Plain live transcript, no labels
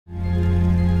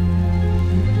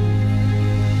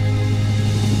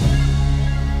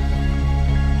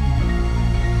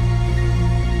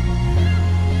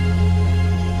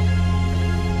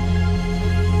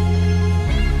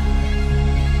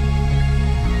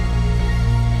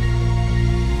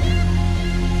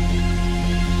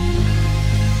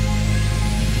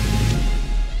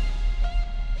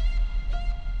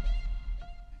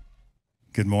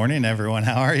Good morning, everyone.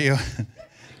 How are you?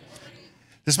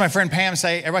 This is my friend Pam.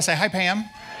 Everybody say, hi, Pam. Hi,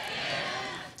 Pam.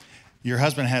 Your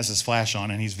husband has his flash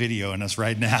on, and he's videoing us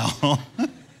right now.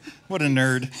 What a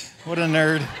nerd. What a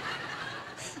nerd.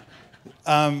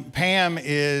 Pam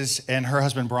and her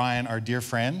husband, Brian, are dear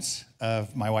friends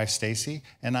of my wife, Stacy,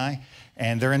 and I.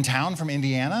 And they're in town from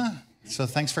Indiana, so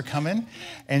thanks for coming.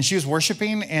 And she was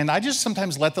worshiping, and I just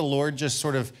sometimes let the Lord just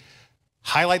sort of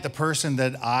highlight the person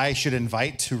that I should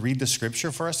invite to read the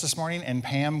scripture for us this morning, and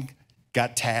Pam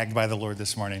got tagged by the Lord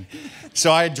this morning.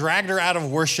 So I dragged her out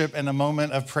of worship and a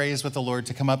moment of praise with the Lord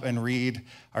to come up and read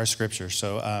our scripture.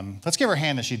 So let's give her a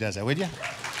hand as she does that, would you?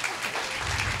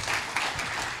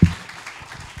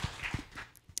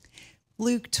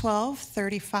 Luke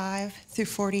 12:35 through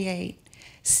 48.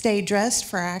 Stay dressed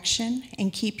for action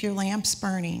and keep your lamps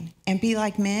burning, and be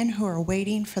like men who are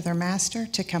waiting for their master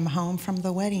to come home from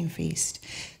the wedding feast,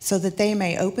 so that they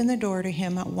may open the door to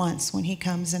him at once when he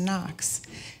comes and knocks.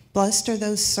 Blessed are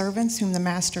those servants whom the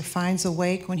master finds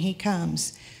awake when he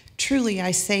comes. Truly I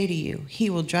say to you, he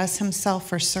will dress himself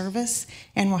for service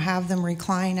and will have them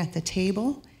recline at the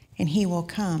table, and he will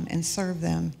come and serve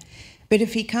them. But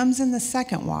if he comes in the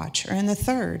second watch or in the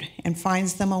third and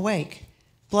finds them awake,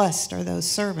 blessed are those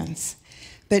servants.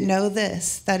 But know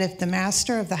this, that if the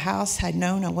master of the house had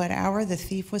known at what hour the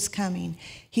thief was coming,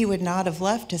 he would not have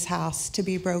left his house to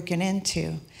be broken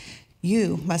into.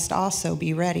 You must also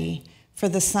be ready, for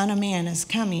the Son of Man is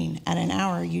coming at an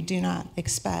hour you do not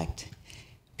expect.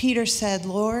 Peter said,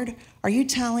 Lord, are you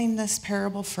telling this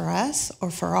parable for us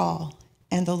or for all?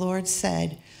 And the Lord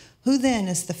said, who then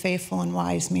is the faithful and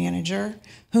wise manager,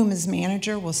 whom his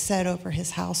manager will set over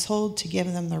his household to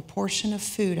give them their portion of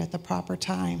food at the proper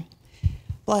time?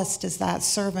 Blessed is that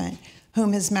servant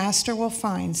whom his master will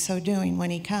find so doing when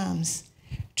he comes.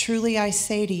 Truly I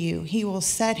say to you, he will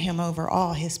set him over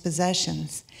all his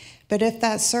possessions. But if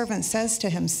that servant says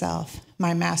to himself,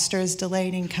 my master is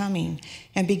delayed in coming,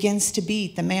 and begins to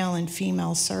beat the male and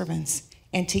female servants,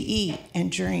 and to eat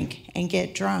and drink and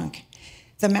get drunk,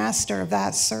 the master of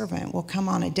that servant will come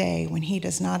on a day when he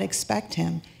does not expect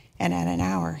him, and at an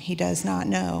hour he does not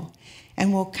know,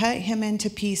 and will cut him into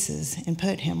pieces and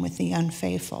put him with the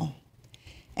unfaithful.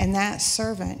 And that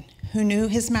servant who knew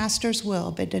his master's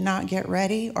will but did not get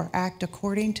ready or act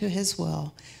according to his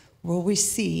will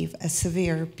receive a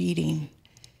severe beating.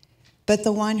 But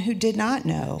the one who did not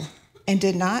know and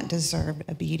did not deserve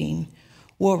a beating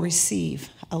will receive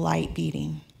a light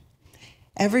beating.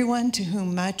 Everyone to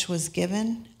whom much was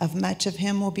given, of much of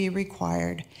him will be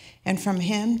required, and from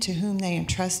him to whom they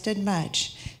entrusted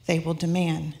much, they will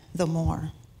demand the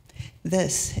more.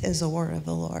 This is the word of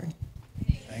the Lord.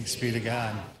 Thanks be to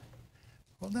God.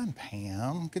 Well done,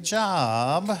 Pam. Good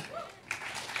job.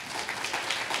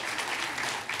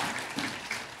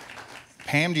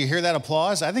 Pam, do you hear that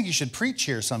applause? I think you should preach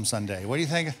here some Sunday. What do you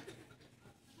think?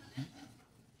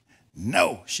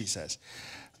 No, she says.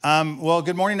 Well,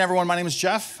 good morning, everyone. My name is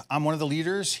Jeff. I'm one of the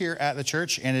leaders here at the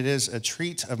church, and it is a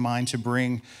treat of mine to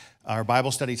bring our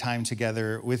Bible study time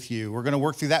together with you. We're going to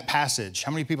work through that passage.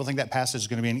 How many people think that passage is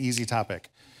going to be an easy topic?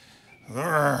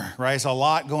 Right? It's a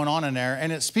lot going on in there,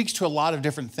 and it speaks to a lot of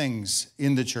different things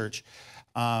in the church.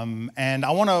 And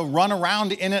I want to run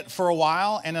around in it for a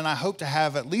while, and then I hope to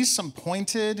have at least some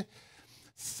pointed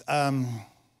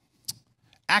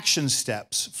action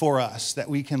steps for us that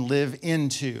we can live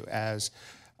into as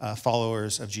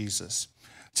followers of Jesus.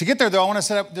 To get there, though, I want to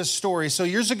set up this story. So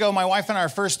years ago, my wife and I are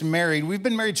first married. We've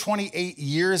been married 28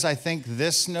 years, I think,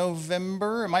 this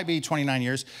November. It might be 29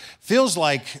 years. Feels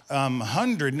like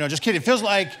 100. No, just kidding. Feels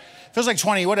like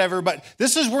 20, whatever. But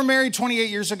we're married 28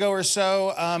 years ago or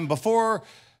so. Before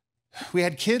we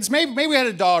had kids, maybe we had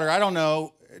a daughter. I don't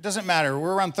know. It doesn't matter.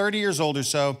 We're around 30 years old or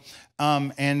so.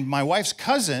 And my wife's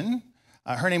cousin,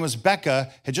 her name was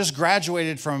Becca, had just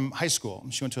graduated from high school.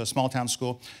 She went to a small town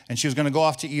school, and she was going to go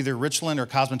off to either Richland or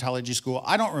cosmetology school.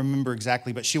 I don't remember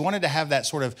exactly, but she wanted to have that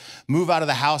sort of move out of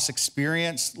the house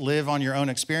experience, live on your own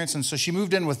experience, and so she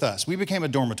moved in with us. We became a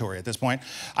dormitory at this point.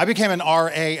 I became an RA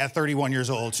at 31 years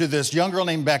old to this young girl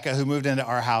named Becca who moved into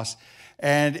our house,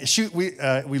 and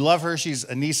we love her. She's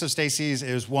a niece of Stacy's.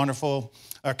 It was wonderful.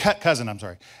 Cousin, I'm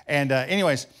sorry. And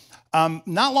anyways,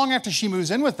 not long after she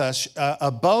moves in with us,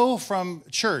 a beau from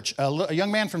church, a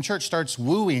young man from church starts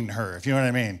wooing her, if you know what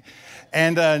I mean.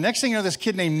 And next thing you know, this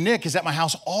kid named Nick is at my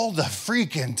house all the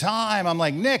freaking time. I'm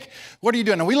like, Nick, what are you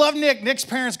doing? And we love Nick. Nick's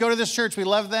parents go to this church. We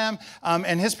love them.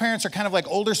 And his parents are kind of like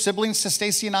older siblings to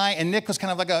Stacy and I. And Nick was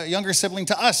kind of like a younger sibling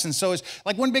to us. And so it's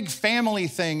like one big family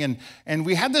thing. And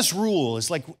we had this rule. It's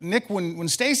like, Nick, when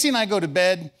Stacy and I go to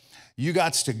bed, you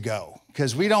gots to go.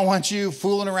 because we don't want you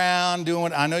fooling around doing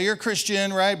what, I know you're a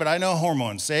Christian, right? But I know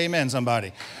hormones. Say amen,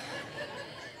 somebody.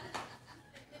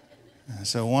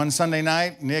 So one Sunday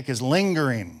night, Nick is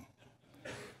lingering.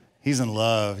 He's in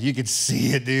love. You could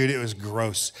see it, dude. It was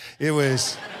gross.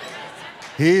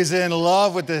 He's in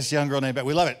love with this young girl named Beth.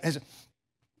 We love it.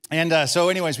 And so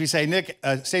anyways, we say, Nick,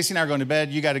 Stacy and I are going to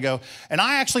bed. You got to go. And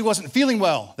I actually wasn't feeling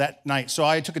well that night. So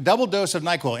I took a double dose of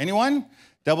NyQuil. Anyone?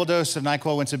 Double dose of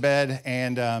NyQuil, went to bed,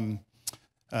 and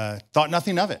thought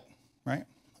nothing of it, right?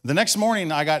 The next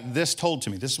morning, I got this told to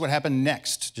me. This is what happened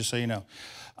next, just so you know.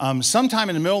 Sometime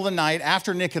in the middle of the night,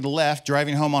 after Nick had left,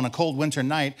 driving home on a cold winter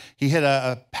night, he hit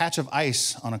a patch of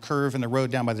ice on a curve in the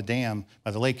road down by the dam, by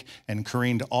the lake, and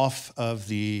careened off of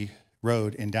the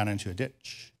road and down into a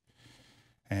ditch.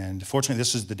 And fortunately,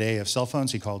 this is the day of cell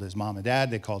phones. He called his mom and dad.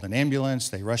 They called an ambulance.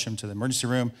 They rushed him to the emergency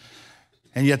room.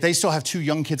 And yet they still have 2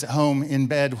 young kids at home in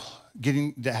bed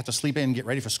that have to sleep in and get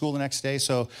ready for school the next day.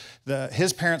 So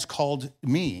his parents called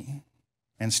me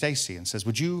and Stacy and says,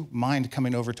 would you mind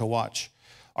coming over to watch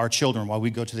our children while we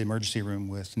go to the emergency room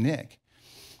with Nick?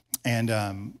 And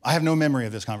I have no memory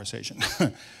of this conversation,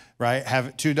 right?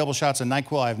 Have 2 double shots of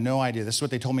NyQuil. I have no idea. This is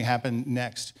what they told me happened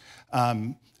next.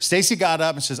 Stacy got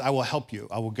up and says, I will help you.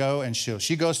 I will go. And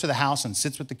she goes to the house and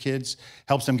sits with the kids,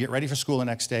 helps them get ready for school the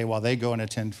next day while they go and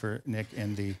attend for Nick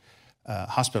in the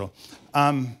hospital.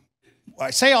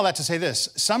 I say all that to say this.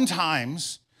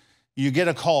 Sometimes you get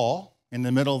a call in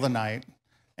the middle of the night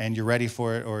and you're ready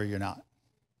for it or you're not.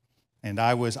 And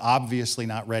I was obviously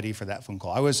not ready for that phone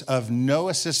call. I was of no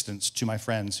assistance to my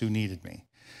friends who needed me.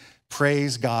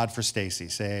 Praise God for Stacy.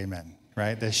 Say amen,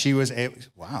 right? That she was able,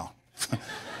 wow.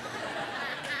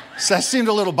 So that seemed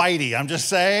a little bitey, I'm just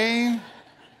saying.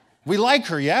 We like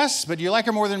her, yes, but you like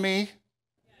her more than me?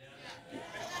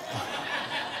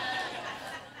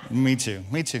 Me too.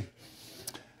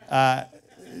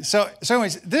 So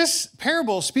anyways, this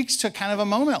parable speaks to kind of a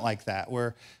moment like that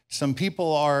where some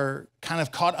people are kind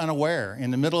of caught unaware in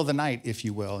the middle of the night, if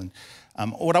you will. And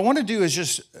what I want to do is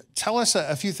just tell us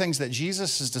a few things that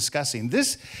Jesus is discussing.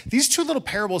 These 2 little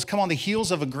parables come on the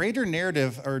heels of a greater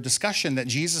narrative or discussion that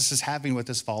Jesus is having with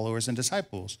his followers and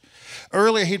disciples.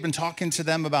 Earlier, he'd been talking to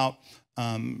them about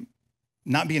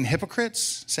not being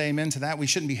hypocrites. Say amen to that. We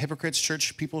shouldn't be hypocrites.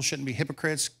 Church people shouldn't be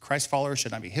hypocrites. Christ followers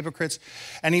should not be hypocrites.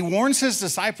 And he warns his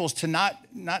disciples to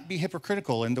not be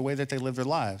hypocritical in the way that they live their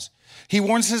lives. He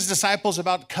warns his disciples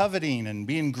about coveting and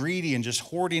being greedy and just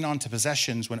hoarding onto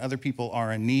possessions when other people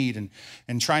are in need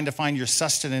and trying to find your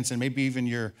sustenance and maybe even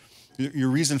your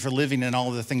reason for living in all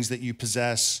of the things that you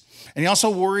possess. And he also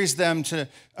worries them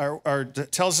or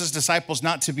tells his disciples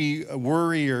not to be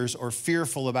worriers or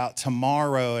fearful about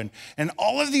tomorrow. And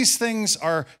all of these things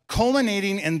are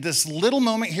culminating in this little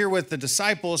moment here with the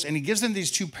disciples, and he gives them these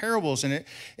 2 parables. And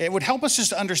it would help us just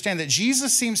to understand that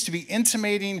Jesus seems to be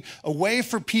intimating a way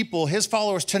for people, his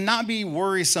followers, to not be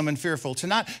worrisome and fearful, to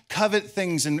not covet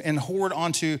things and hoard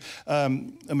onto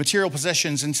material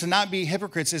possessions, and to not be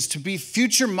hypocrites, is to be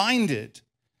future-minded.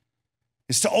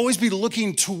 Is to always be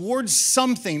looking towards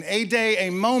something, a day, a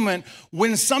moment,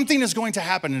 when something is going to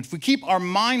happen. And if we keep our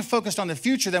mind focused on the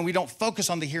future, then we don't focus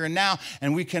on the here and now,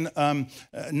 and we can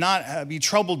not be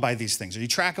troubled by these things. Are you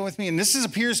tracking with me? And this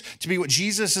appears to be what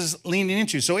Jesus is leaning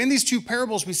into. So in these 2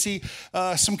 parables, we see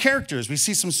some characters. We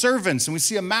see some servants, and we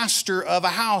see a master of a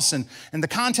house. And the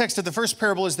context of the first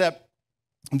parable is that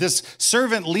this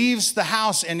servant leaves the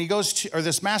house and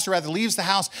this master rather leaves the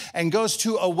house and goes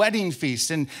to a wedding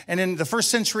feast. And in the first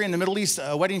century in the Middle East,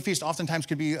 a wedding feast oftentimes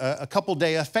could be a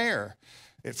couple-day affair.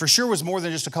 It for sure was more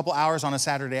than just a couple hours on a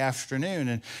Saturday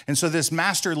afternoon. And so this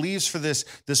master leaves for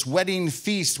this wedding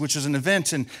feast, which is an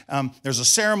event. And there's a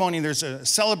ceremony, there's a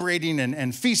celebrating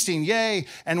and feasting, yay.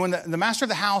 And when the master of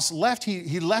the house left,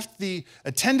 he left the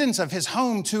attendants of his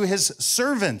home to his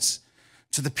servants,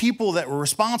 to the people that were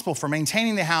responsible for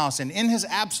maintaining the house. And in his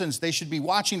absence, they should be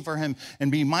watching for him and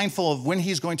be mindful of when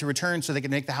he's going to return so they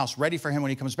can make the house ready for him when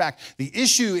he comes back. The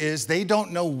issue is they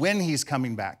don't know when he's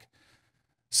coming back.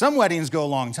 Some weddings go a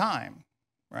long time,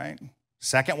 right?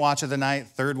 Second watch of the night,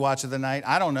 third watch of the night,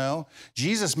 I don't know.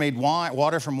 Jesus made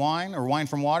water from wine or wine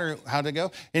from water. How'd it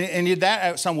go? And did that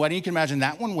at some wedding. You can imagine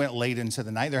that one went late into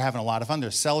the night. They're having a lot of fun. They're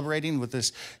celebrating with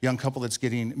this young couple that's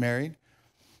getting married.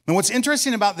 And what's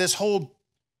interesting about this whole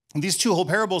these two whole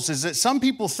parables is that some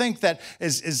people think that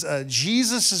as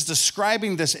Jesus is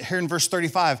describing this here in verse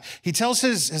 35, he tells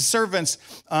his servants,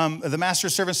 the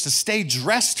master's servants, to stay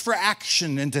dressed for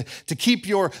action and to keep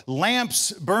your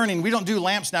lamps burning. We don't do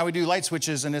lamps now, we do light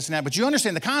switches and this and that, but you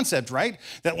understand the concept, right?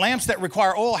 That lamps that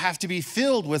require oil have to be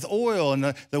filled with oil,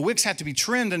 and the wicks have to be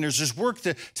trimmed, and there's just work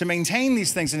to maintain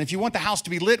these things. And if you want the house to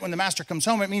be lit when the master comes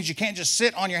home, it means you can't just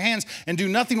sit on your hands and do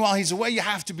nothing while he's away. You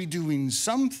have to be doing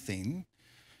something.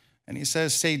 And he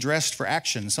says, stay dressed for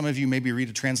action. Some of you maybe read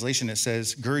a translation that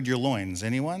says, gird your loins.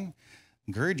 Anyone?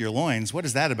 Gird your loins. What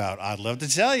is that about? I'd love to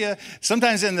tell you.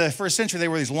 Sometimes in the first century, they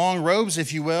wore these long robes,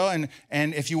 if you will. And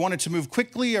if you wanted to move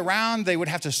quickly around, they would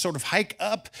have to sort of hike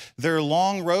up their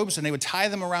long robes, and they would tie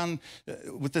them around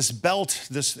with this belt.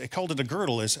 They called it a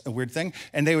girdle, is a weird thing.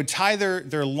 And they would tie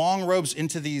their long robes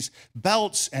into these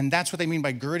belts, and that's what they mean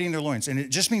by girding their loins. And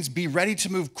it just means be ready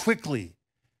to move quickly.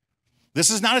 This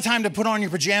is not a time to put on your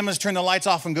pajamas, turn the lights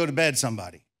off, and go to bed,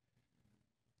 somebody.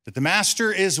 That the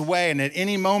master is away, and at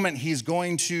any moment he's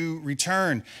going to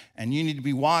return, and you need to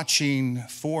be watching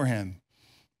for him.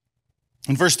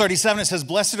 In verse 37, it says,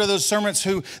 blessed are those servants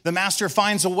who the master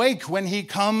finds awake when he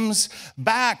comes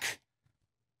back.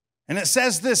 And it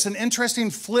says this, an interesting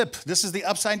flip. This is the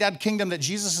upside-down kingdom that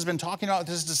Jesus has been talking about with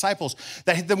his disciples.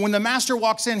 That when the master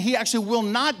walks in, he actually will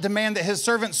not demand that his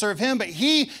servants serve him, but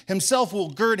he himself will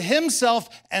gird himself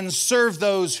and serve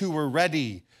those who were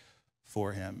ready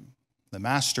for him. The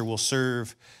master will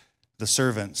serve the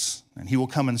servants, and he will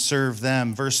come and serve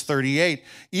them. Verse 38,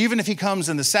 even if he comes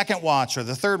in the second watch or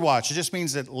the third watch, it just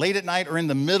means that late at night or in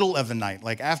the middle of the night,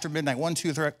 like after midnight, 1,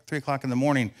 2, 3 o'clock in the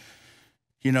morning,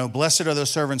 blessed are those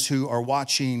servants who are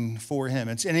watching for him.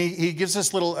 And he gives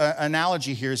this little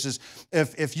analogy here. He says,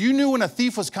 if you knew when a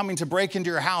thief was coming to break into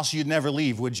your house, you'd never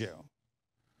leave, would you?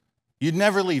 You'd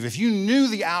never leave. If you knew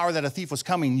the hour that a thief was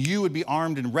coming, you would be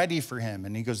armed and ready for him.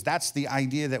 And he goes, that's the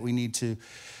idea that we need to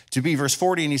be. Verse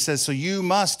 40, and he says, so you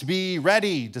must be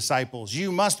ready, disciples.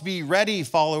 You must be ready,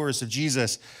 followers of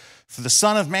Jesus. For the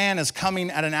Son of Man is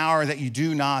coming at an hour that you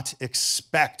do not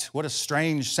expect. What a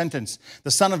strange sentence.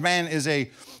 The Son of Man is an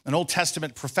Old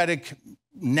Testament prophetic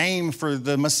name for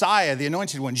the Messiah, the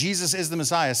anointed one. Jesus is the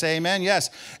Messiah. Say amen? Yes.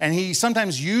 And he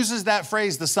sometimes uses that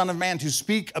phrase, the Son of Man, to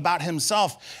speak about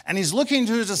himself. And he's looking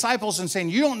to his disciples and saying,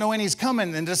 you don't know when he's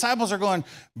coming. And the disciples are going,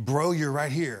 bro, you're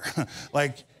right here.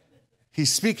 Like,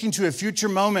 he's speaking to a future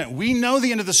moment. We know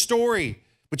the end of the story.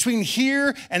 Between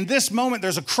here and this moment,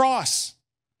 there's a cross.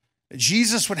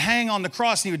 Jesus would hang on the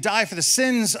cross and he would die for the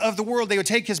sins of the world. They would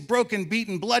take his broken,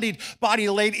 beaten, bloodied body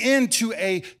laid into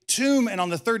a tomb, and on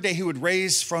the third day he would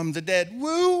raise from the dead.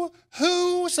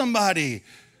 Woo-hoo, somebody.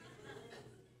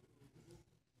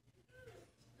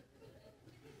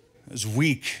 It was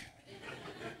weak.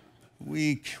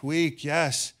 Weak,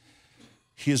 yes.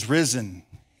 He is risen.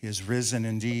 He is risen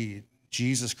indeed.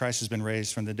 Jesus Christ has been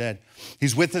raised from the dead.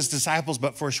 He's with his disciples,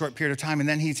 but for a short period of time. And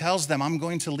then he tells them, I'm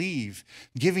going to leave,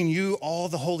 giving you all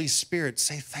the Holy Spirit.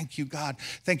 Say, thank you, God.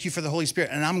 Thank you for the Holy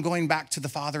Spirit. And I'm going back to the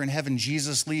Father in heaven.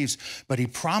 Jesus leaves, but he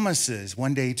promises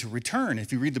one day to return.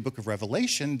 If you read the book of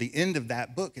Revelation, the end of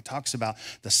that book, it talks about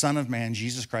the Son of Man,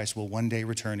 Jesus Christ, will one day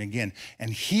return again.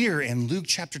 And here in Luke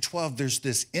chapter 12, there's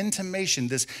this intimation,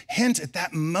 this hint at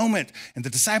that moment. And the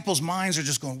disciples' minds are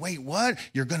just going, wait, what?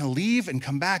 You're going to leave and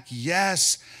come back? Yes,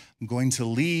 I'm going to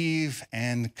leave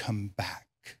and come back.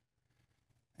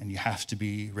 And you have to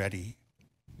be ready.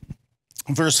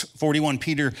 In verse 41,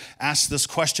 Peter asks this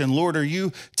question, Lord, are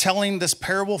you telling this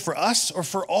parable for us or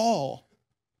for all?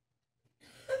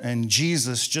 And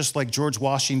Jesus, just like George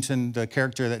Washington, the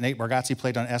character that Nate Bargatze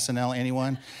played on SNL,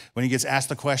 anyone? When he gets asked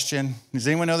the question, does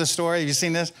anyone know this story? Have you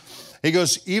seen this? He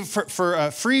goes, for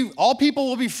free, all people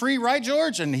will be free, right,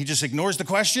 George? And he just ignores the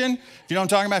question. If you know what I'm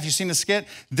talking about, if you've seen the skit,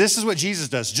 this is what Jesus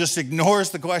does, just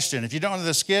ignores the question. If you don't know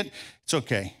the skit, it's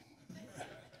okay.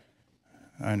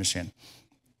 I understand.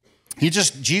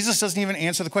 Jesus doesn't even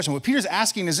answer the question. What Peter's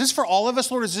asking, is this for all of us,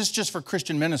 Lord, or is this just for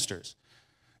Christian ministers?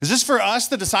 Is this for us,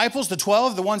 the disciples, the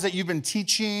 12, the ones that you've been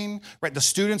teaching, right? The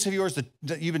students of yours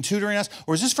that you've been tutoring us?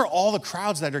 Or is this for all the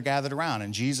crowds that are gathered around?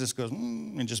 And Jesus goes,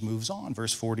 and just moves on.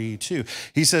 Verse 42,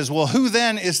 he says, well, who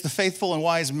then is the faithful and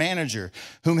wise manager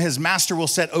whom his master will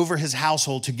set over his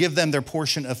household to give them their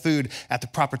portion of food at the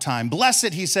proper time?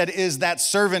 Blessed, he said, is that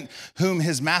servant whom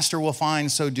his master will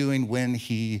find so doing when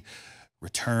he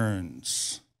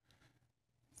returns.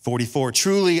 44,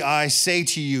 truly I say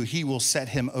to you, he will set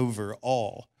him over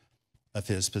all of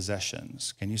his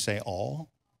possessions. Can you say all?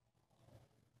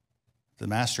 The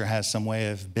master has some way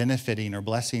of benefiting or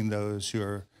blessing those who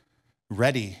are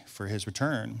ready for his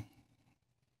return.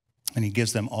 And he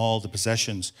gives them all the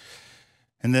possessions.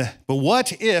 But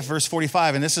what if, verse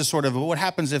 45, and this is sort of what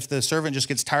happens if the servant just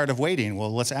gets tired of waiting?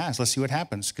 Well, let's ask. Let's see what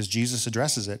happens, because Jesus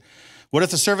addresses it. What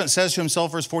if the servant says to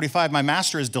himself, verse 45, my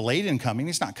master is delayed in coming.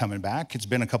 He's not coming back. It's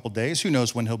been a couple days. Who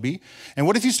knows when he'll be? And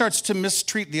what if he starts to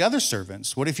mistreat the other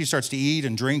servants? What if he starts to eat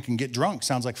and drink and get drunk?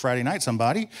 Sounds like Friday night,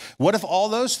 somebody. What if all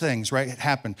those things, right,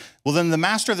 happen? Well, then the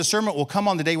master of the servant will come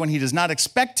on the day when he does not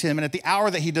expect him and at the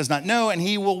hour that he does not know, and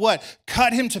he will what?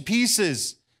 Cut him to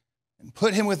pieces and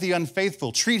put him with the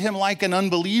unfaithful. Treat him like an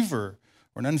unbeliever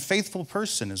or an unfaithful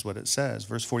person is what it says.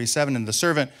 Verse 47, and the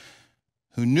servant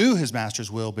who knew his master's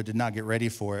will but did not get ready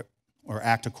for it or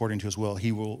act according to his will,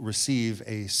 he will receive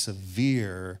a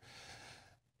severe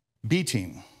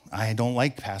beating. I don't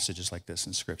like passages like this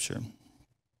in Scripture.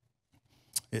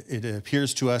 It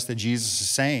appears to us that Jesus is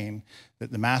saying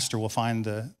that the master will find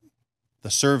the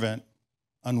servant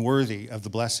unworthy of the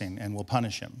blessing and will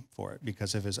punish him for it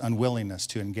because of his unwillingness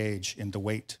to engage in the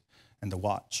wait and the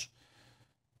watch.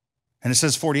 And it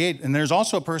says 48, and there's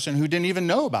also a person who didn't even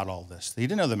know about all this. He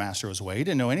didn't know the master was away. He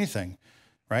didn't know anything,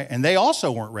 right? And they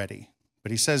also weren't ready.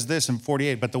 But he says this in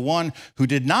 48, but the one who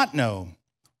did not know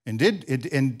and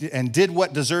did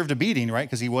what deserved a beating, right?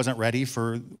 Because he wasn't ready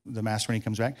for the master when he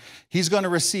comes back. He's going to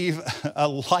receive a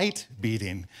light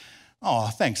beating. Oh,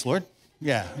 thanks, Lord.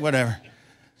 Yeah, whatever.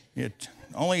 It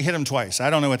only hit him twice. I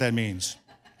don't know what that means.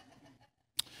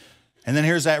 And then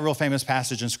here's that real famous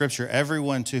passage in Scripture.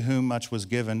 Everyone to whom much was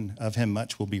given, of him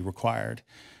much will be required.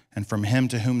 And from him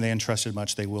to whom they entrusted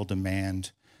much, they will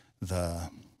demand the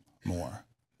more.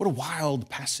 What a wild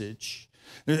passage.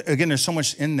 Again, there's so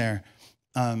much in there.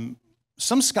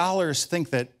 Some scholars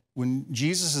think that when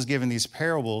Jesus is giving these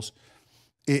parables,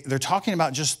 they're talking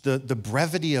about just the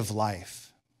brevity of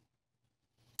life.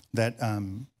 That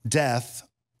death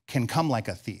can come like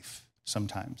a thief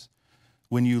sometimes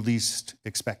when you least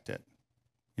expect it.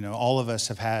 You know, all of us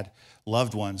have had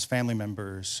loved ones, family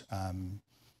members,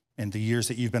 in the years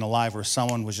that you've been alive where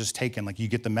someone was just taken, like you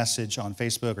get the message on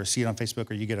Facebook or see it on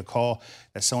Facebook or you get a call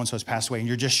that so-and-so has passed away and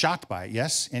you're just shocked by it.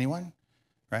 Yes? Anyone?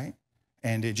 Right?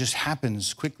 And it just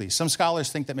happens quickly. Some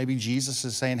scholars think that maybe Jesus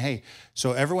is saying, hey,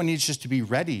 so everyone needs just to be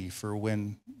ready for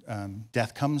when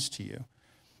death comes to you.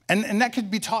 And that could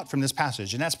be taught from this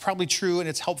passage, and that's probably true, and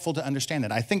it's helpful to understand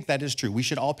that. I think that is true. We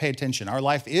should all pay attention. Our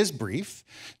life is brief.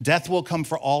 Death will come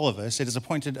for all of us. It is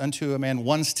appointed unto a man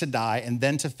once to die and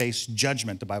then to face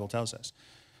judgment, the Bible tells us.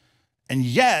 And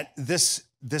yet, this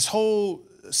whole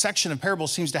section of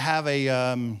parables seems to have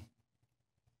a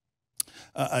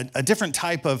different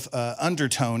type of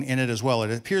undertone in it as well.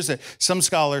 It appears that some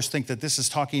scholars think that this is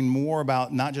talking more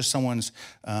about not just someone's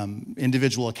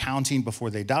individual accounting before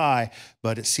they die,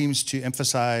 but it seems to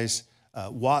emphasize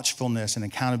watchfulness and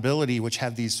accountability, which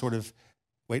have these sort of,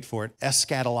 wait for it,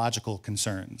 eschatological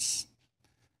concerns.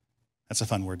 That's a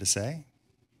fun word to say.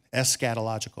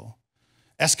 Eschatological.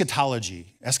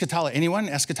 Eschatology. Anyone?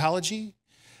 Eschatology?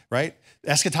 Right?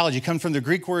 Eschatology comes from the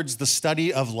Greek words, the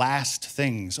study of last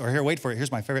things. Or here, wait for it,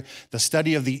 here's my favorite, the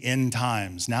study of the end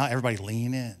times. Now everybody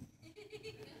lean in.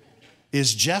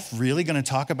 Is Jeff really going to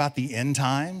talk about the end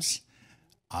times?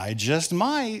 I just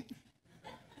might.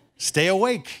 Stay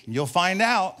awake, you'll find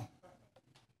out.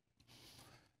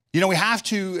 You know, we have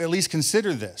to at least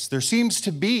consider this. There seems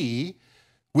to be,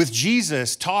 with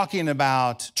Jesus talking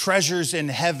about treasures in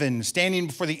heaven, standing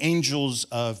before the angels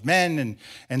of men,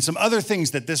 and some other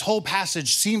things, that this whole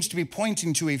passage seems to be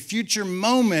pointing to a future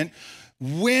moment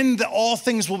when all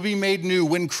things will be made new,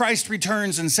 when Christ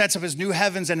returns and sets up his new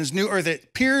heavens and his new earth. It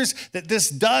appears that this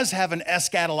does have an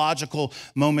eschatological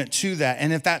moment to that.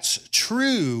 And if that's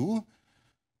true,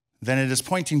 then it is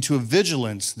pointing to a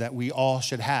vigilance that we all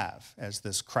should have as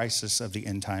this crisis of the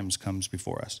end times comes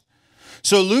before us.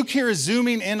 So Luke here is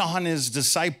zooming in on his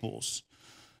disciples,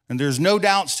 and there's no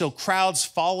doubt still crowds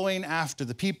following after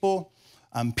the people.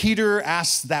 Peter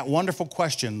asks that wonderful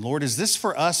question, Lord, is this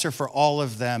for us or for all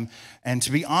of them? And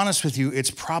to be honest with you,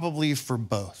 it's probably for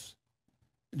both.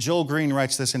 Joel Green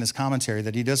writes this in his commentary,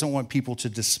 that he doesn't want people to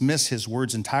dismiss his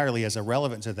words entirely as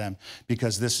irrelevant to them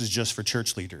because this is just for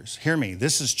church leaders. Hear me,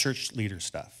 this is church leader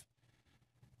stuff.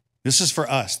 This is for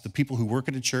us, the people who work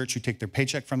at a church, who take their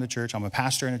paycheck from the church. I'm a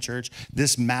pastor in a church.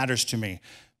 This matters to me,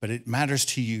 but it matters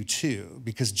to you too,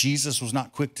 because Jesus was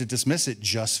not quick to dismiss it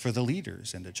just for the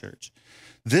leaders in the church.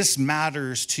 This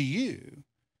matters to you.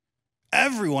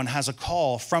 Everyone has a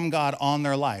call from God on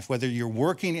their life, whether you're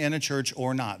working in a church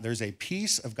or not. There's a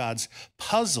piece of God's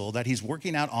puzzle that he's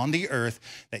working out on the earth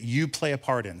that you play a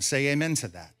part in. Say amen to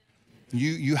that.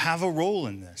 You have a role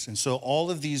in this. And so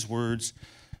all of these words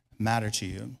matter to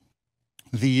you.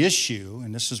 The issue,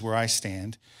 and this is where I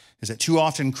stand, is that too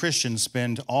often Christians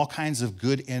spend all kinds of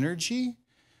good energy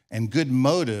and good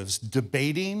motives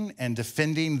debating and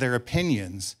defending their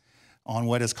opinions on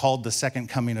what is called the second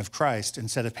coming of Christ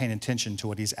instead of paying attention to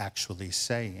what he's actually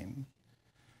saying.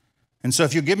 And so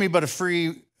if you give me but a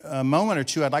free moment or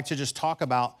two, I'd like to just talk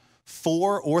about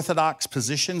 4 orthodox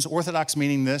positions. Orthodox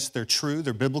meaning this, they're true,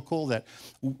 they're biblical, that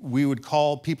we would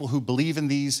call people who believe in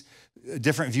these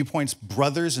different viewpoints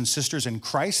brothers and sisters in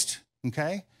Christ,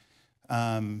 okay?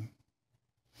 And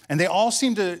they all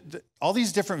seem to, all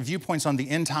these different viewpoints on the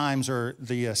end times or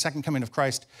the second coming of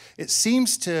Christ, it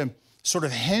seems to sort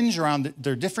of hinge around,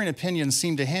 their different opinions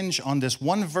seem to hinge on this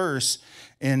one verse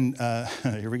in,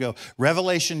 here we go,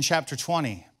 Revelation chapter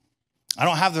 20. I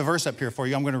don't have the verse up here for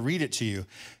you. I'm going to read it to you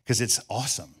because it's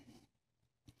awesome.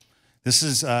 This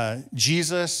is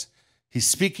Jesus. He's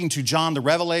speaking to John the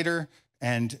Revelator,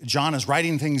 and John is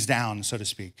writing things down, so to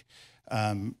speak.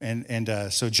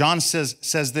 So John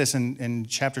says this in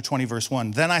chapter 20, verse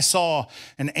 1. Then I saw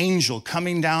an angel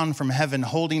coming down from heaven,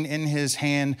 holding in his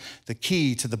hand the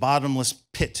key to the bottomless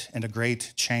pit and a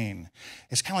great chain.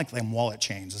 It's kind of like them wallet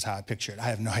chains is how I picture it. I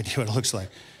have no idea what it looks like.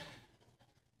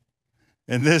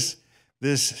 And this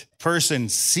person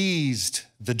seized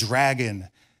the dragon,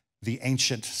 the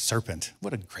ancient serpent.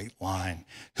 What a great line.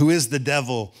 Who is the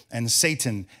devil and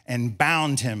Satan, and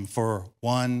bound him for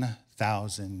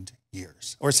 1,000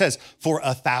 years. Or it says for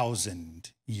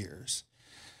 1,000 years.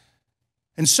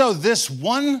 And so this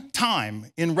one time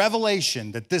in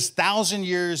Revelation that this 1,000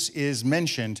 years is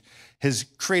mentioned has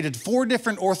created 4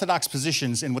 different orthodox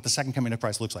positions in what the second coming of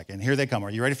Christ looks like. And here they come.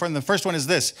 Are you ready for them? The first one is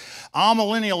this: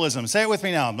 amillennialism. Say it with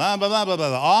me now. Blah, blah, blah, blah,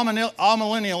 blah.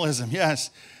 Amillennialism. Yes.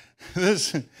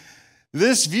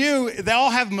 This view, they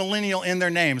all have millennial in their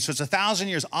name, so it's 1,000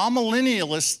 years.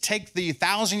 Amillennialists take the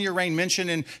 1,000-year reign mentioned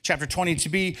in chapter 20 to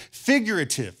be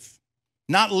figurative,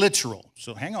 not literal.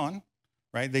 So hang on.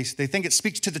 Right? They think it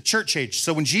speaks to the church age.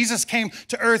 So when Jesus came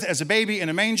to earth as a baby in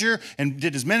a manger and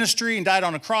did his ministry and died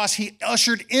on a cross, he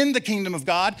ushered in the kingdom of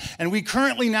God. And we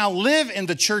currently now live in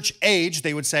the church age,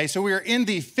 they would say. So we are in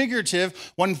the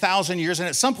figurative 1,000 years. And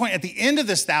at some point at the end of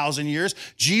this 1,000 years,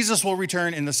 Jesus will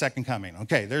return in the second coming.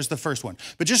 Okay, there's the first one.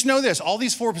 But just know this, all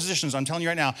these 4 positions, I'm telling you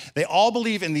right now, they all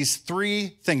believe in these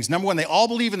 3 things. Number 1, they all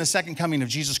believe in the second coming of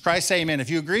Jesus Christ. Say amen if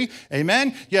you agree.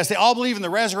 Amen. Yes, they all believe in the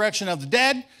resurrection of the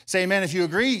dead. Say amen if you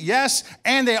agree. Yes.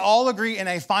 And they all agree in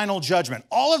a final judgment.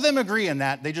 All of them agree in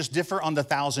that. They just differ on the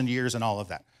 1,000 years and all of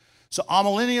that. So all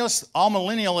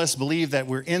millennialists believe that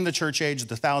we're in the church age of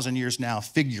the 1,000 years now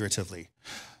figuratively.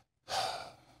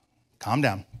 Calm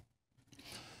down.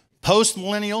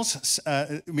 Post-millennials,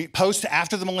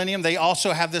 after the millennium, they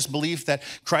also have this belief that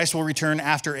Christ will return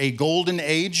after a golden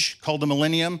age called the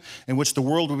millennium, in which the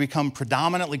world will become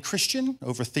predominantly Christian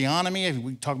over theonomy.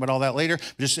 We can talk about all that later.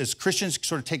 But just as Christians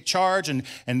sort of take charge and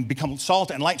become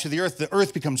salt and light to the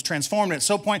earth becomes transformed. And at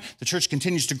some point, the church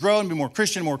continues to grow and be more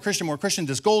Christian, more Christian, more Christian.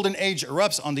 This golden age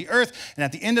erupts on the earth. And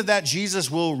at the end of that,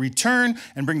 Jesus will return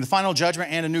and bring the final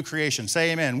judgment and a new creation.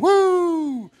 Say amen.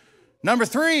 Woo! Number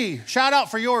 3, shout out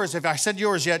for yours. If I said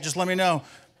yours yet, just let me know.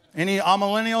 Any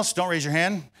amillennials? Don't raise your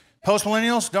hand.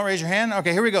 Post-millennials? Don't raise your hand.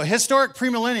 Okay, here we go. Historic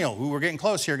premillennial. Ooh, we're getting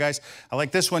close here, guys. I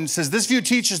like this one. It says, this view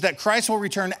teaches that Christ will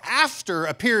return after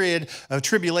a period of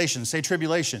tribulation. Say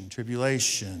tribulation.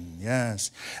 Tribulation, yes.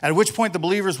 At which point the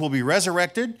believers will be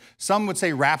resurrected. Some would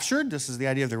say raptured. This is the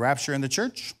idea of the rapture in the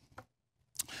church.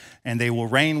 And they will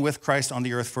reign with Christ on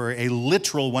the earth for a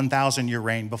literal 1,000-year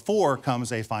reign before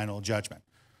comes a final judgment.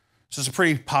 So it's a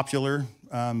pretty popular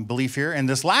belief here. And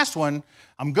this last one,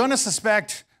 I'm going to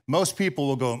suspect most people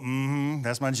will go,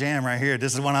 that's my jam right here.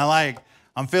 This is one I like.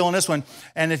 I'm feeling this one.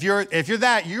 And if you're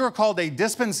that, you're called a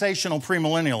dispensational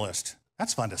premillennialist.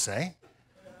 That's fun to say.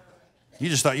 You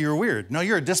just thought you were weird. No,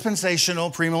 you're a dispensational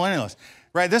premillennialist.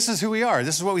 Right? This is who we are.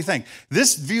 This is what we think.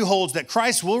 This view holds that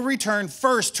Christ will return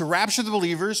first to rapture the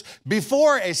believers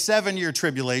before a 7-year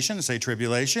tribulation, say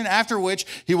tribulation, after which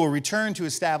he will return to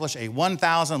establish a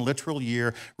 1,000 literal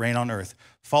year reign on earth,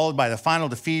 followed by the final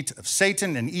defeat of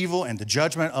Satan and evil and the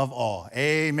judgment of all.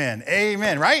 Amen.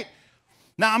 Amen, right?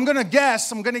 Now, I'm going to guess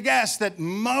that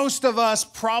most of us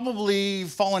probably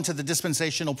fall into the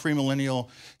dispensational premillennial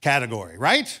category,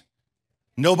 right?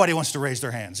 Nobody wants to raise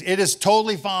their hands. It is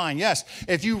totally fine. Yes.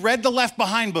 If you read the Left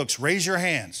Behind books, raise your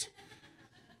hands.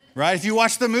 Right? If you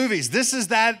watch the movies, this is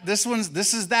that. This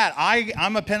is that.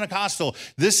 I'm a Pentecostal.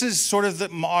 This is sort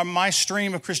of my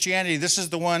stream of Christianity. This is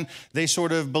the one they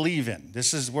sort of believe in.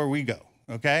 This is where we go.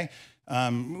 Okay?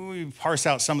 We parse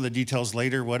out some of the details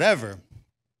later, whatever.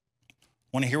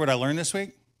 Want to hear what I learned this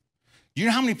week? Do you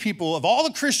know how many people, of all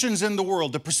the Christians in the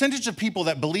world, the percentage of people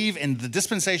that believe in the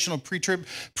dispensational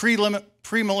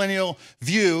premillennial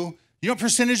view, you know what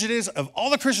percentage it is of all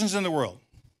the Christians in the world?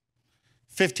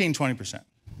 15, 20%.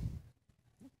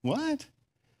 What?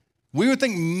 We would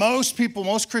think most people,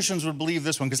 most Christians would believe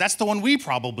this one because that's the one we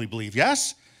probably believe,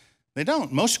 yes? They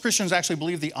don't. Most Christians actually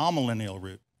believe the amillennial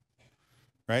route,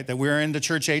 right? That we're in the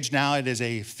church age now. It is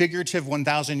a figurative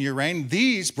 1,000-year reign.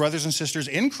 These brothers and sisters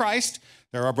in Christ,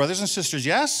 they're our brothers and sisters,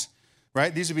 yes?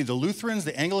 Right? These would be the Lutherans,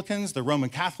 the Anglicans, the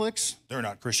Roman Catholics. They're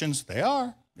not Christians. They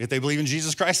are, if they believe in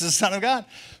Jesus Christ as the Son of God,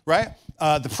 right?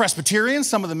 The Presbyterians,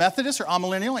 some of the Methodists are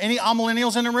amillennial. Any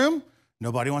amillennials in the room?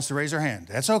 Nobody wants to raise their hand.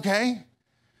 That's okay.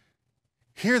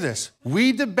 Hear this.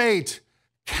 We debate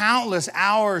countless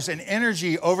hours and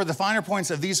energy over the finer points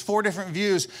of these 4 different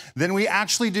views than we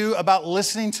actually do about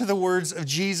listening to the words of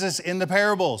Jesus in the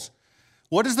parables.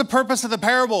 What is the purpose of the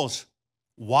parables?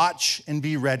 Watch and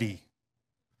be ready.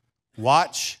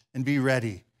 Watch and be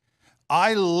ready.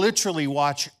 I literally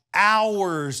watch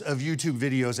hours of YouTube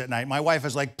videos at night. My wife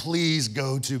is like, please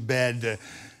go to bed.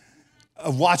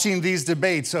 Of watching these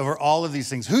debates over all of these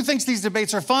things. Who thinks these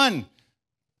debates are fun?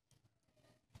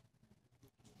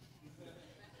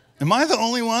 Am I the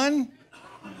only one?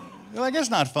 You're like, it's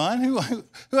not fun.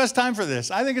 Who has time for this?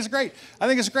 I think it's great. I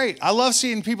think it's great. I love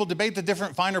seeing people debate the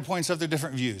different finer points of their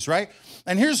different views, right?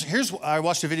 And here's I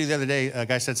watched a video the other day. A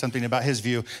guy said something about his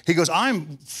view. He goes,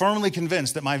 I'm firmly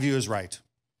convinced that my view is right?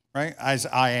 As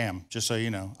I am, just so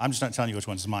you know. I'm just not telling you which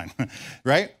one's mine,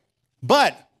 right?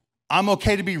 But I'm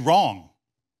okay to be wrong.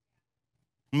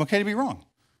 I'm okay to be wrong.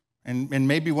 And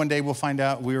maybe one day we'll find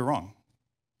out we were wrong.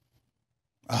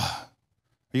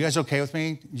 Are you guys okay with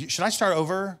me? Should I start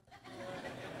over?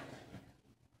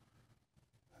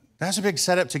 That's a big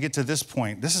setup to get to this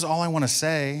point. This is all I want to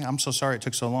say. I'm so sorry it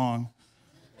took so long.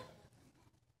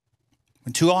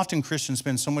 And too often Christians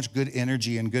spend so much good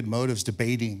energy and good motives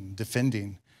debating,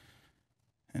 defending,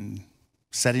 and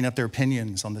setting up their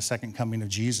opinions on the second coming of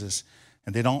Jesus,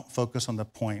 and they don't focus on the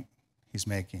point he's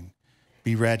making.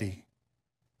 Be ready.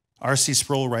 R.C.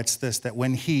 Sproul writes this, that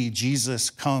when he, Jesus,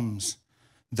 comes,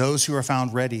 those who are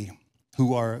found ready,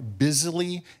 who are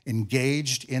busily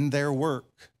engaged in their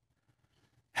work,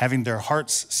 having their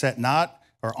hearts set not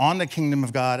or on the kingdom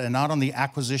of God and not on the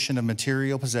acquisition of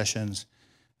material possessions,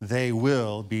 they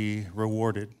will be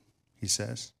rewarded, he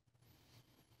says.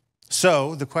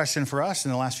 So the question for us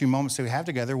in the last few moments that we have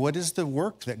together, what is the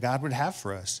work that God would have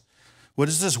for us? What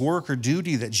is this work or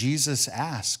duty that Jesus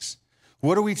asks?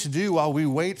 What are we to do while we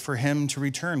wait for him to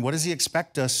return? What does he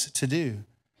expect us to do?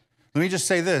 Let me just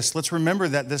say this. Let's remember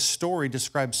that this story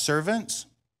describes servants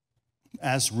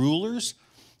as rulers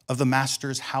of the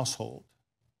master's household.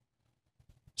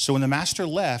 So when the master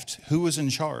left, who was in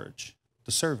charge?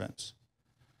 The servants.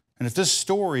 And if this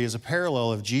story is a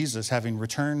parallel of Jesus having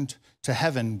returned to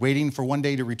heaven, waiting for one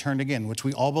day to return again, which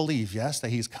we all believe, yes, that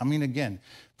he's coming again.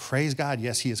 Praise God,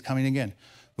 yes, he is coming again.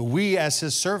 But we as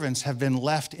his servants have been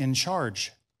left in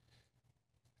charge.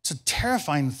 It's a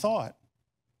terrifying thought.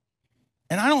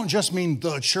 And I don't just mean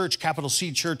the church, capital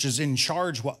C church, is in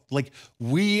charge. Like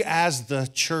we as the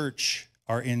church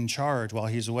are in charge while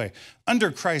he's away.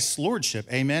 Under Christ's lordship,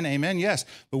 amen, amen, yes.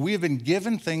 But we have been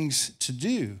given things to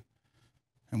do.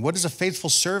 And what does a faithful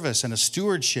service and a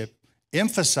stewardship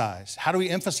emphasize? How do we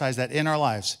emphasize that in our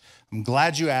lives? I'm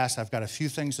glad you asked. I've got a few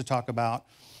things to talk about,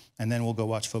 and then we'll go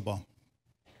watch football.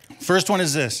 First one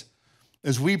is this,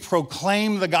 is we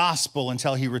proclaim the gospel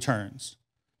until he returns.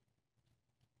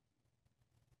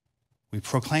 We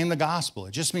proclaim the gospel.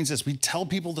 It just means this. We tell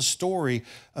people the story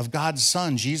of God's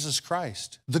Son, Jesus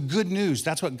Christ. The good news,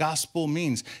 that's what gospel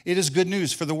means. It is good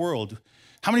news for the world.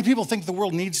 How many people think the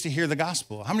world needs to hear the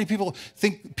gospel? How many people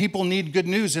think people need good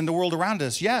news in the world around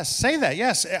us? Yes, say that.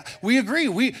 Yes, we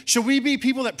agree. Should we be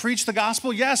people that preach the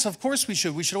gospel? Yes, of course we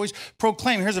should. We should always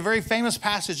proclaim. Here's a very famous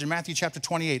passage in Matthew chapter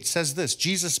 28. It says this,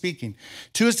 Jesus speaking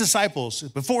to his disciples.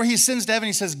 Before he ascends to heaven,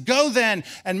 he says, go then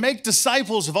and make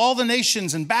disciples of all the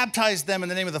nations and baptize them in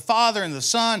the name of the Father and the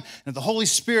Son and the Holy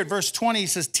Spirit. Verse 20, he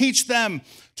says, teach them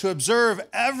to observe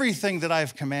everything that I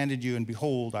have commanded you, and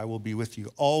behold, I will be with you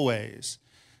always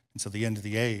until the end of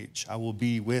the age. I will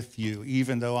be with you.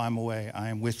 Even though I'm away, I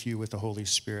am with you with the Holy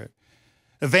Spirit.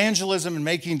 Evangelism and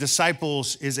making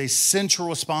disciples is a central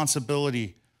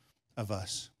responsibility of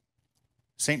us.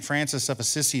 St. Francis of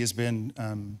Assisi has been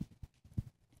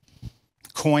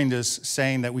coined as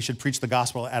saying that we should preach the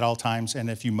gospel at all times, and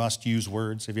if you must, use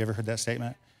words. Have you ever heard that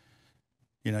statement?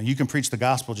 You know, you can preach the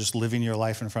gospel just living your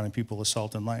life in front of people with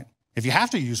salt and light. If you have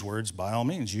to use words, by all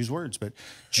means, use words, but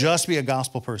just be a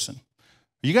gospel person.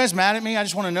 Are you guys mad at me? I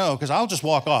just want to know, because I'll just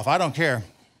walk off. I don't care.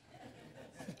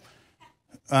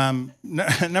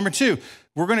 Number two,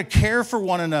 we're going to care for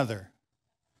one another.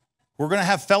 We're going to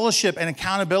have fellowship and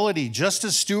accountability. Just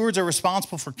as stewards are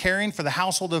responsible for caring for the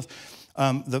household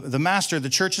the master, the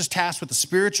church is tasked with the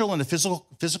spiritual and the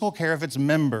physical care of its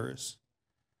members.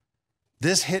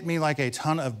 This hit me like a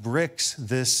ton of bricks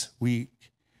this week.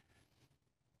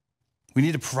 We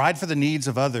need to provide for the needs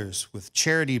of others with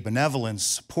charity, benevolence,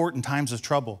 support in times of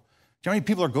trouble. Do you know how many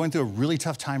people are going through a really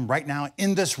tough time right now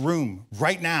in this room,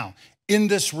 right now, in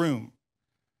this room?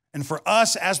 And for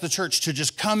us as the church to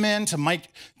just come in to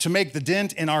make the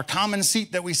dent in our common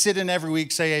seat that we sit in every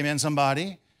week, say amen,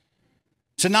 somebody.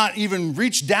 To not even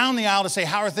reach down the aisle to say,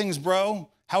 how are things, bro?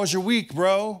 How was your week,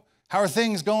 bro? How are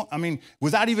things going? I mean,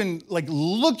 without even like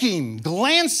looking,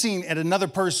 glancing at another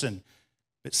person.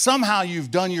 But somehow you've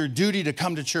done your duty to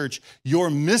come to church. You're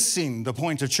missing the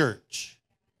point of church.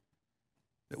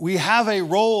 We have a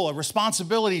role, a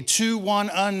responsibility to one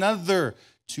another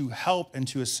to help and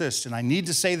to assist. And I need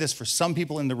to say this for some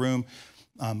people in the room,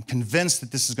 I'm convinced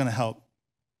that this is going to help.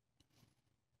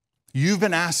 You've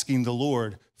been asking the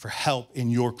Lord for help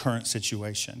in your current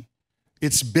situation.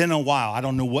 It's been a while. I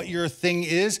don't know what your thing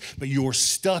is, but you're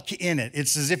stuck in it.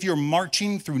 It's as if you're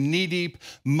marching through knee-deep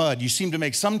mud. You seem to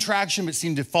make some traction, but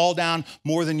seem to fall down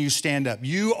more than you stand up.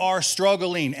 You are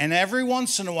struggling, and every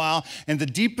once in a while, in the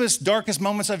deepest, darkest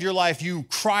moments of your life, you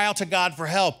cry out to God for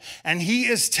help, and He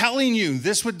is telling you,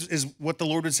 is what the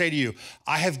Lord would say to you,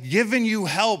 I have given you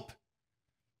help.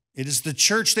 It is the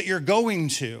church that you're going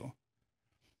to,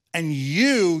 and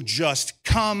you just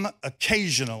come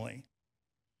occasionally.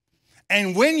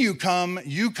 And when you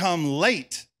come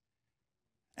late.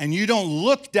 And you don't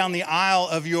look down the aisle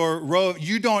of your row.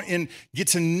 You don't get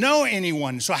to know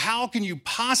anyone. So how can you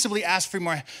possibly ask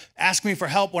me for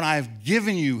help when I've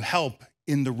given you help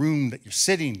in the room that you're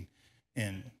sitting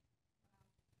in?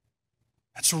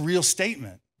 That's a real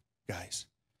statement, guys.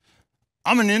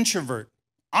 I'm an introvert.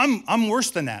 I'm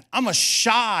worse than that. I'm a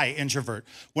shy introvert.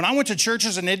 When I went to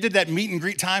churches and they did that meet and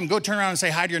greet time, go turn around and say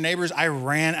hi to your neighbors, I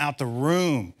ran out the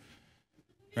room.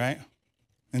 Right?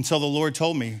 Until the Lord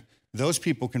told me, those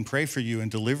people can pray for you and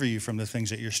deliver you from the things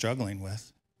that you're struggling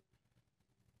with.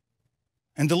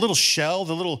 And the little shell,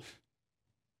 the little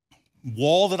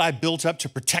wall that I built up to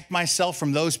protect myself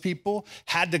from those people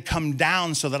had to come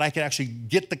down so that I could actually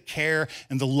get the care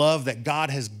and the love that God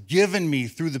has given me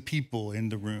through the people in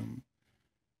the room.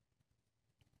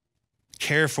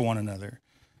 Care for one another.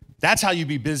 That's how you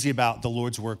be busy about the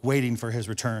Lord's work, waiting for His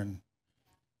return.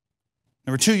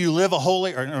 Number two,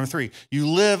 number three, you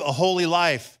live a holy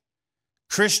life.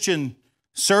 Christian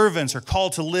servants are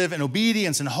called to live in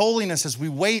obedience and holiness as we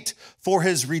wait for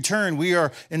His return. We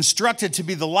are instructed to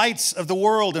be the lights of the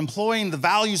world, employing the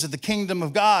values of the kingdom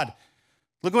of God.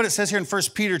 Look what it says here in 1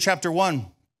 Peter chapter 1.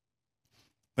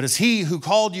 But as He who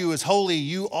called you is holy,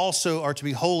 you also are to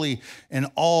be holy in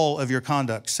all of your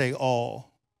conduct. Say all.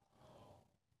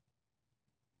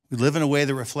 We live in a way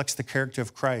that reflects the character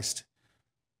of Christ.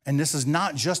 And this is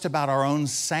not just about our own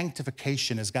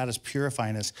sanctification as God is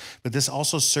purifying us, but this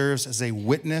also serves as a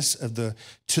witness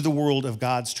to the world of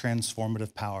God's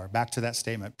transformative power. Back to that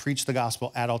statement, preach the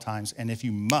gospel at all times, and if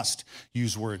you must,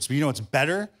 use words. But you know what's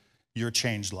better? Your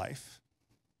changed life.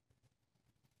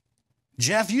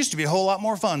 Jeff used to be a whole lot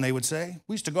more fun, they would say.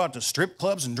 We used to go out to strip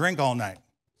clubs and drink all night.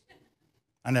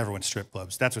 I never went to strip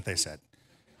clubs. That's what they said.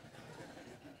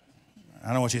 I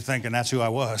don't know what you're thinking. That's who I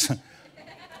was.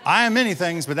 I am many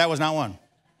things, but that was not one.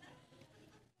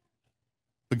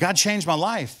 But God changed my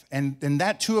life. And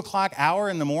that 2 o'clock hour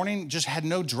in the morning just had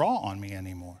no draw on me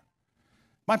anymore.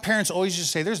 My parents always used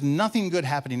to say, there's nothing good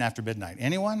happening after midnight.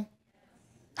 Anyone?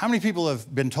 How many people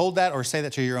have been told that or say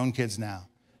that to your own kids now?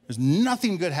 There's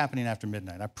nothing good happening after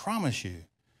midnight. I promise you.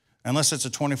 Unless it's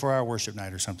a 24-hour worship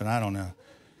night or something. I don't know.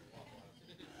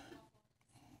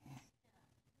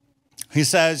 He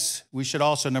says we should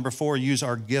also, number 4, use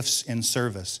our gifts in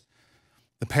service.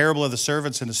 The parable of the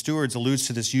servants and the stewards alludes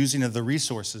to this using of the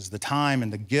resources, the time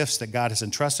and the gifts that God has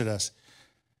entrusted us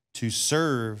to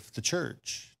serve the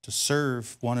church, to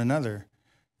serve one another.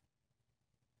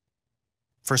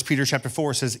 1 Peter chapter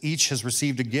 4 says each has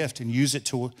received a gift and use it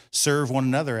to serve one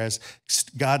another as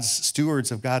God's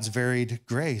stewards of God's varied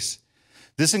grace.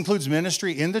 This includes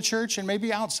ministry in the church and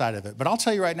maybe outside of it. But I'll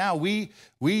tell you right now, we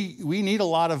need a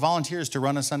lot of volunteers to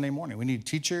run a Sunday morning. We need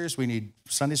teachers. We need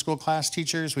Sunday school class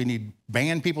teachers. We need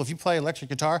band people. If you play electric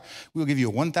guitar, we'll give you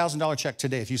a $1,000 check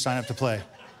today if you sign up to play.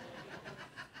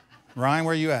 Ryan,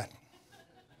 where are you at?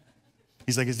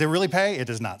 He's like, is there really pay? It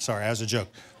does not. Sorry, that was a joke.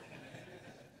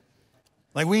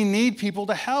 Like, we need people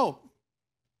to help.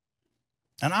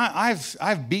 And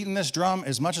I've beaten this drum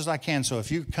as much as I can. So if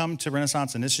you come to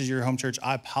Renaissance and this is your home church,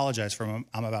 I apologize for what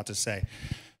I'm about to say.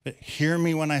 But hear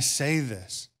me when I say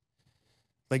this.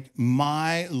 Like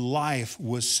my life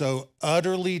was so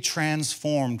utterly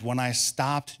transformed when I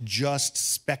stopped just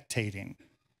spectating.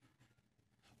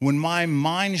 When my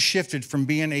mind shifted from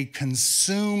being a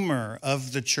consumer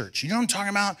of the church. You know what I'm talking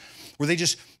about? Where they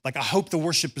just, like, I hope the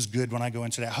worship is good when I go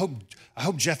into that. I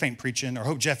hope Jeff ain't preaching, or I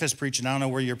hope Jeff is preaching. I don't know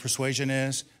where your persuasion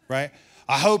is, right?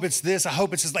 I hope it's this. I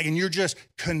hope it's this. Like, and you're just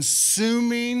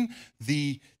consuming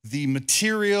the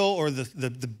material or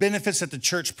the benefits that the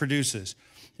church produces.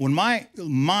 When my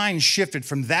mind shifted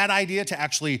from that idea to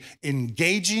actually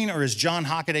engaging, or as John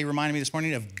Hockaday reminded me this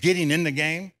morning, of getting in the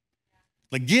game.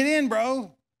 Like, get in,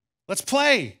 bro. Let's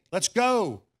play. Let's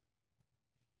go.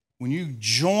 When you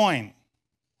join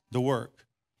the work,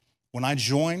 when I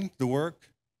joined the work,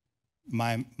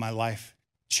 my life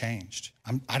changed.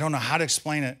 I don't know how to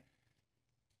explain it.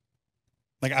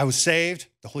 Like, I was saved,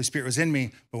 the Holy Spirit was in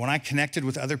me, but when I connected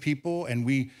with other people and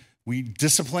we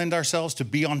disciplined ourselves to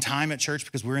be on time at church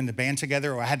because we were in the band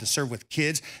together, or I had to serve with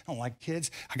kids. I don't like kids.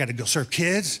 I got to go serve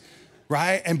kids,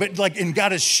 right? And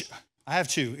God is, I have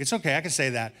two. It's okay, I can say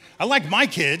that. I like my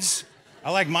kids.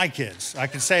 I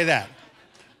can say that.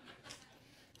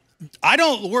 I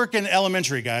don't work in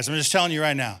elementary, guys. I'm just telling you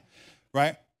right now,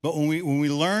 right? But when we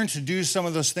learn to do some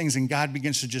of those things and God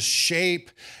begins to just shape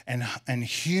and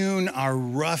hewn our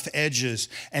rough edges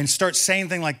and start saying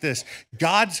things like this,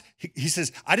 he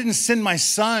says, I didn't send my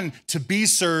son to be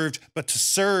served, but to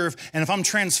serve. And if I'm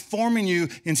transforming you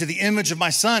into the image of my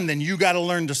son, then you got to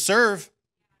learn to serve.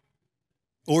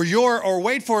 Or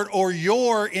wait for it, or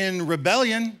you're in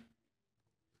rebellion.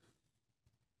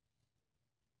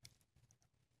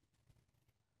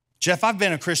 Jeff, I've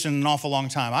been a Christian an awful long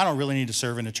time. I don't really need to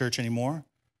serve in the church anymore.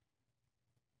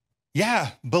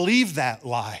 Yeah, believe that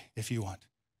lie if you want.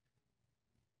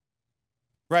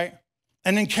 Right?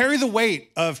 And then carry the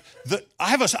weight of I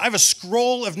have a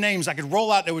scroll of names I could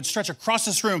roll out that would stretch across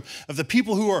this room of the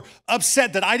people who are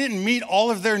upset that I didn't meet all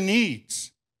of their needs.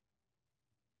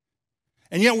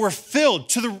 And yet we're filled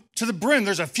to the brim.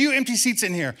 There's a few empty seats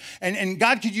in here. And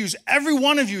God could use every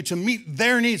one of you to meet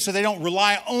their needs so they don't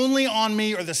rely only on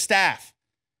me or the staff.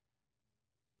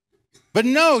 But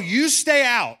no, you stay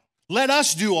out. Let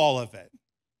us do all of it.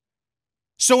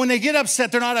 So when they get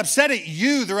upset, they're not upset at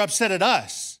you, they're upset at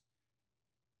us.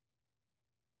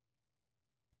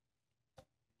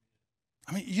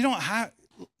 I mean, you don't have,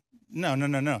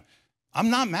 no. I'm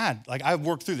not mad. Like, I've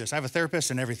worked through this. I have a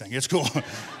therapist and everything. It's cool.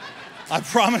 I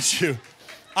promise you,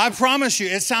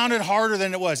 it sounded harder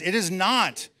than it was. It is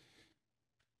not.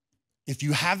 If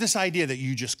you have this idea that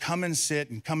you just come and sit,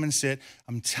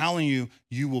 I'm telling you,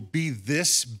 you will be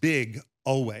this big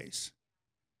always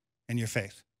in your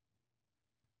faith.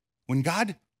 When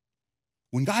God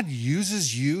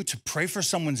uses you to pray for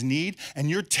someone's need and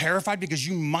you're terrified because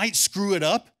you might screw it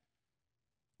up,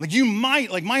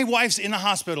 like my wife's in the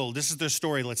hospital. This is their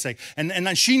story, let's say. And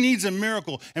then she needs a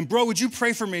miracle. And bro, would you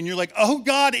pray for me? And you're like, oh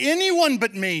God, anyone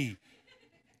but me.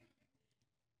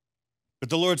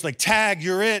 But the Lord's like, tag,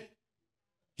 you're it.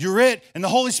 You're it. And the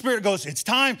Holy Spirit goes, it's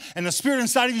time. And the Spirit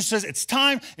inside of you says, it's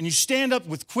time. And you stand up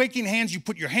with quaking hands. You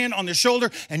put your hand on their shoulder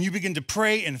and you begin to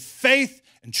pray in faith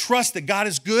and trust that God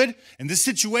is good. And this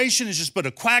situation is just but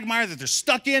a quagmire that they're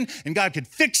stuck in, and God could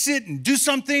fix it and do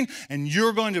something, and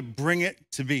you're going to bring it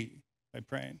to be by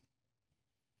praying.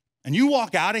 And you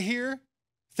walk out of here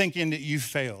thinking that you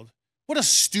failed. What a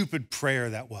stupid prayer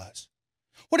that was.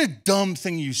 What a dumb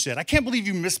thing you said. I can't believe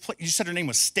you said her name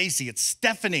was Stacy. It's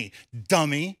Stephanie,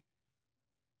 dummy.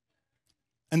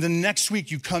 And the next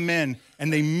week you come in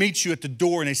and they meet you at the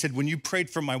door and they said, when you prayed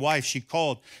for my wife, she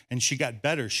called and she got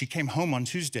better. She came home on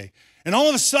Tuesday. And all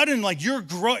of a sudden, like, you're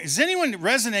growing. Is anyone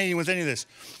resonating with any of this?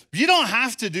 You don't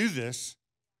have to do this.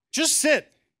 Just sit.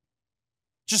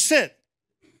 Just sit.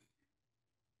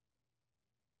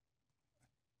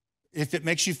 If it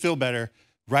makes you feel better,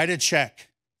 write a check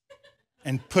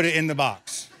and put it in the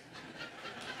box.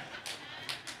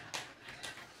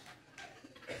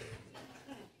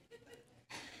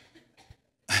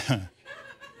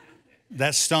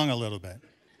 That stung a little bit.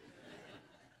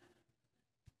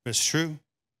 But it's true.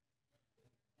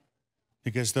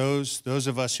 Because those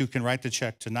of us who can write the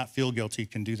check to not feel guilty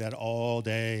can do that all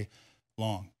day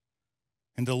long.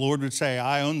 And the Lord would say,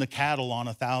 I own the cattle on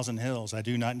 1,000 hills. I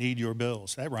do not need your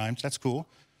bills. That rhymes. That's cool.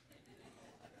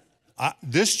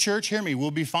 This church, hear me, will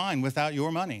be fine without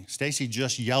your money. Stacy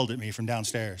just yelled at me from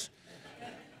downstairs.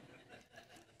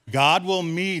 God will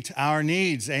meet our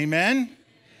needs. Amen?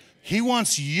 He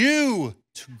wants you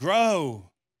to grow.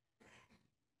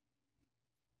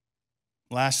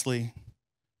 Lastly,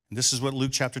 this is what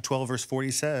Luke chapter 12, verse 40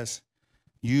 says.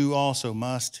 You also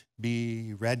must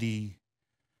be ready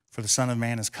For the Son of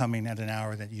Man is coming at an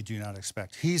hour that you do not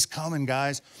expect. He's coming,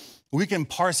 guys. We can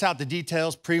parse out the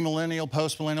details, premillennial,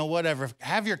 postmillennial, whatever.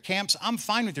 Have your camps. I'm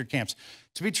fine with your camps.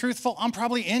 To be truthful, I'm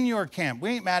probably in your camp.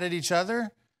 We ain't mad at each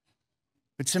other.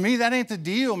 But to me, that ain't the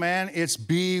deal, man. It's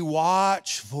be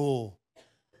watchful.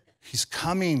 He's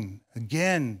coming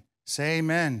again. Say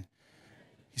amen.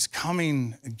 He's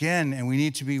coming again, and we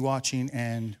need to be watching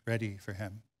and ready for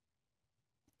him.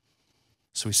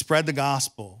 So we spread the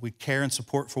gospel. We care and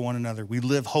support for one another. We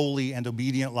live holy and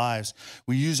obedient lives.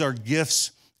 We use our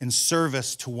gifts in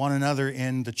service to one another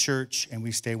in the church, and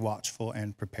we stay watchful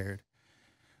and prepared.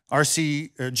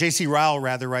 J.C. Ryle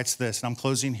writes this, and I'm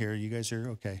closing here. You guys are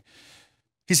okay.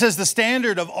 He says, the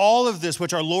standard of all of this,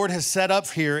 which our Lord has set up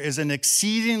here, is an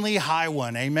exceedingly high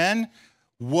one. Amen?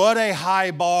 What a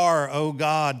high bar, oh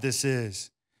God, this is.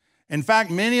 In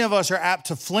fact, many of us are apt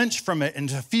to flinch from it and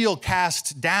to feel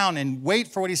cast down and wait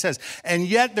for what he says. And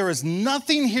yet there is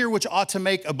nothing here which ought to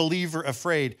make a believer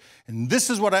afraid. And this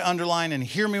is what I underline, and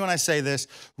hear me when I say this.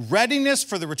 Readiness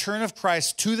for the return of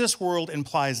Christ to this world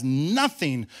implies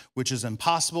nothing which is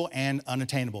impossible and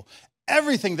unattainable.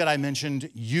 Everything that I mentioned,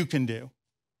 you can do.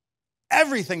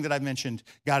 Everything that I've mentioned,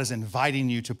 God is inviting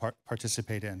you to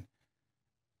participate in.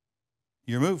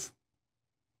 Your move.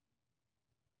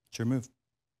 It's your move.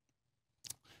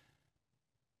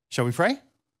 Shall we pray?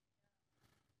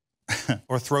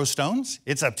 Or throw stones?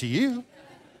 It's up to you.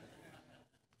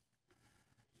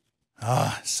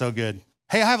 So good.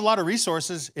 Hey, I have a lot of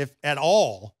resources if at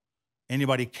all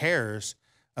anybody cares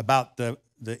about the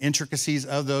intricacies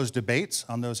of those debates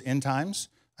on those end times.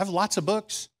 I have lots of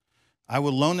books. I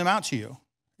will loan them out to you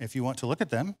if you want to look at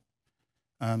them.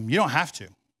 You don't have to.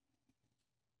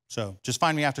 So just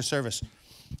find me after service.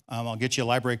 I'll get you a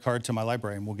library card to my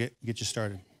library, and we'll get you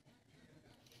started.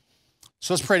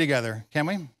 So let's pray together, can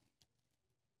we?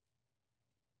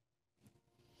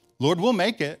 Lord, we'll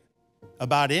make it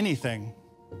about anything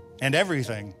and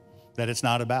everything that it's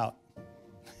not about.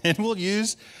 And we'll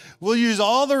use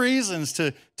all the reasons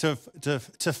to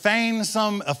feign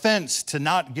some offense, to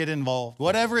not get involved.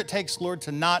 Whatever it takes, Lord,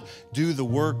 to not do the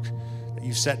work that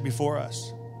you set before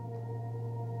us.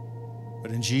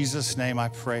 But in Jesus' name, I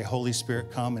pray, Holy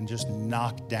Spirit, come and just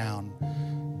knock down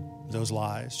those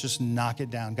lies. Just knock it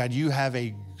down. God, you have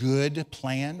a good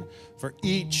plan for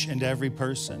each and every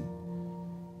person.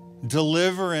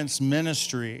 Deliverance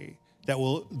ministry that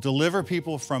will deliver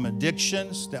people from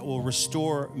addictions, that will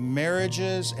restore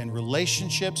marriages and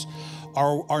relationships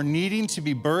are needing to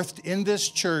be birthed in this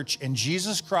church. And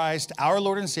Jesus Christ, our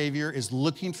Lord and Savior, is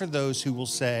looking for those who will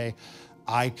say,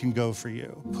 I can go for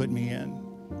you. Put me in.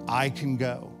 I can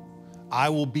go. I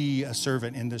will be a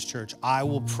servant in this church. I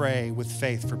will pray with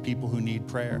faith for people who need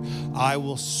prayer. I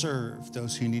will serve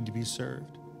those who need to be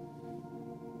served.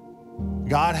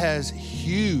 God has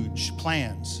huge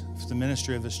plans for the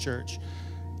ministry of this church,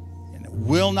 and it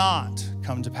will not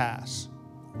come to pass.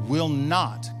 Will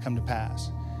not come to pass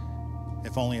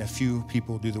if only a few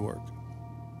people do the work.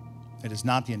 It is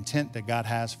not the intent that God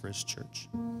has for his church.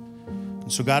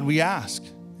 And so, God, we ask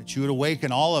that you would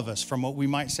awaken all of us from what we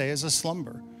might say is a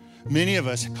slumber. Many of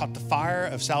us caught the fire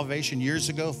of salvation years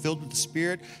ago, filled with the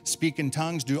Spirit, speak in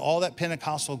tongues, do all that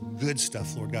Pentecostal good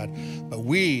stuff, Lord God. But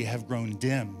we have grown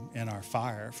dim in our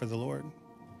fire for the Lord.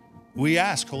 We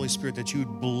ask, Holy Spirit, that you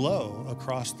would blow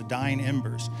across the dying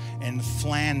embers and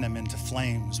fan them into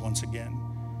flames once again.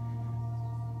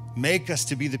 Make us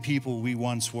to be the people we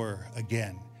once were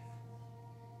again,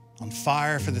 on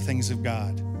fire for the things of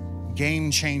God,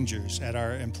 game changers at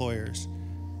our employers,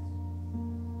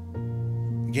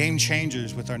 game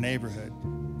changers with our neighborhood,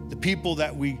 the people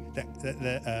that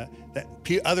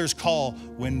others call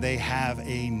when they have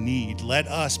a need. Let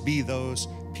us be those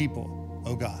people,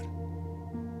 oh God.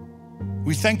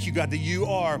 We thank you, God, that you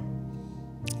are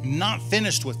not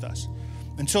finished with us.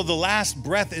 Until the last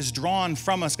breath is drawn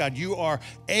from us, God, you are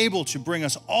able to bring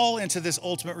us all into this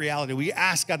ultimate reality. We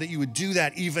ask, God, that you would do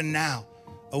that even now.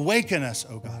 Awaken us,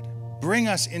 oh God. Bring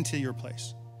us into your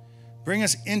place. Bring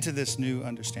us into this new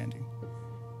understanding.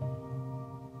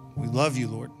 We love you,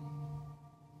 Lord.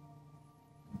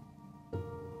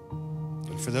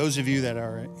 But for those of you that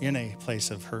are in a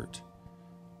place of hurt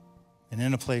and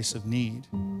in a place of need,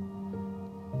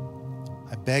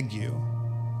 I beg you,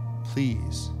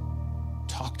 please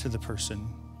talk to the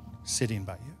person sitting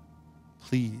by you.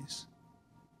 Please.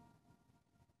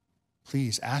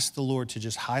 Please ask the Lord to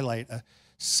just highlight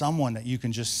someone that you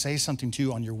can just say something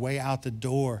to on your way out the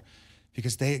door,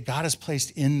 because God has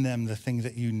placed in them the thing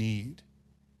that you need.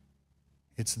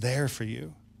 It's there for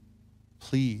you.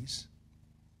 Please.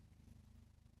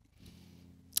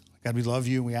 God, we love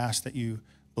you. We ask that you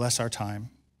bless our time,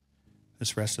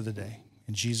 this rest of the day.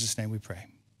 In Jesus' name we pray.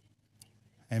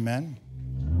 Amen.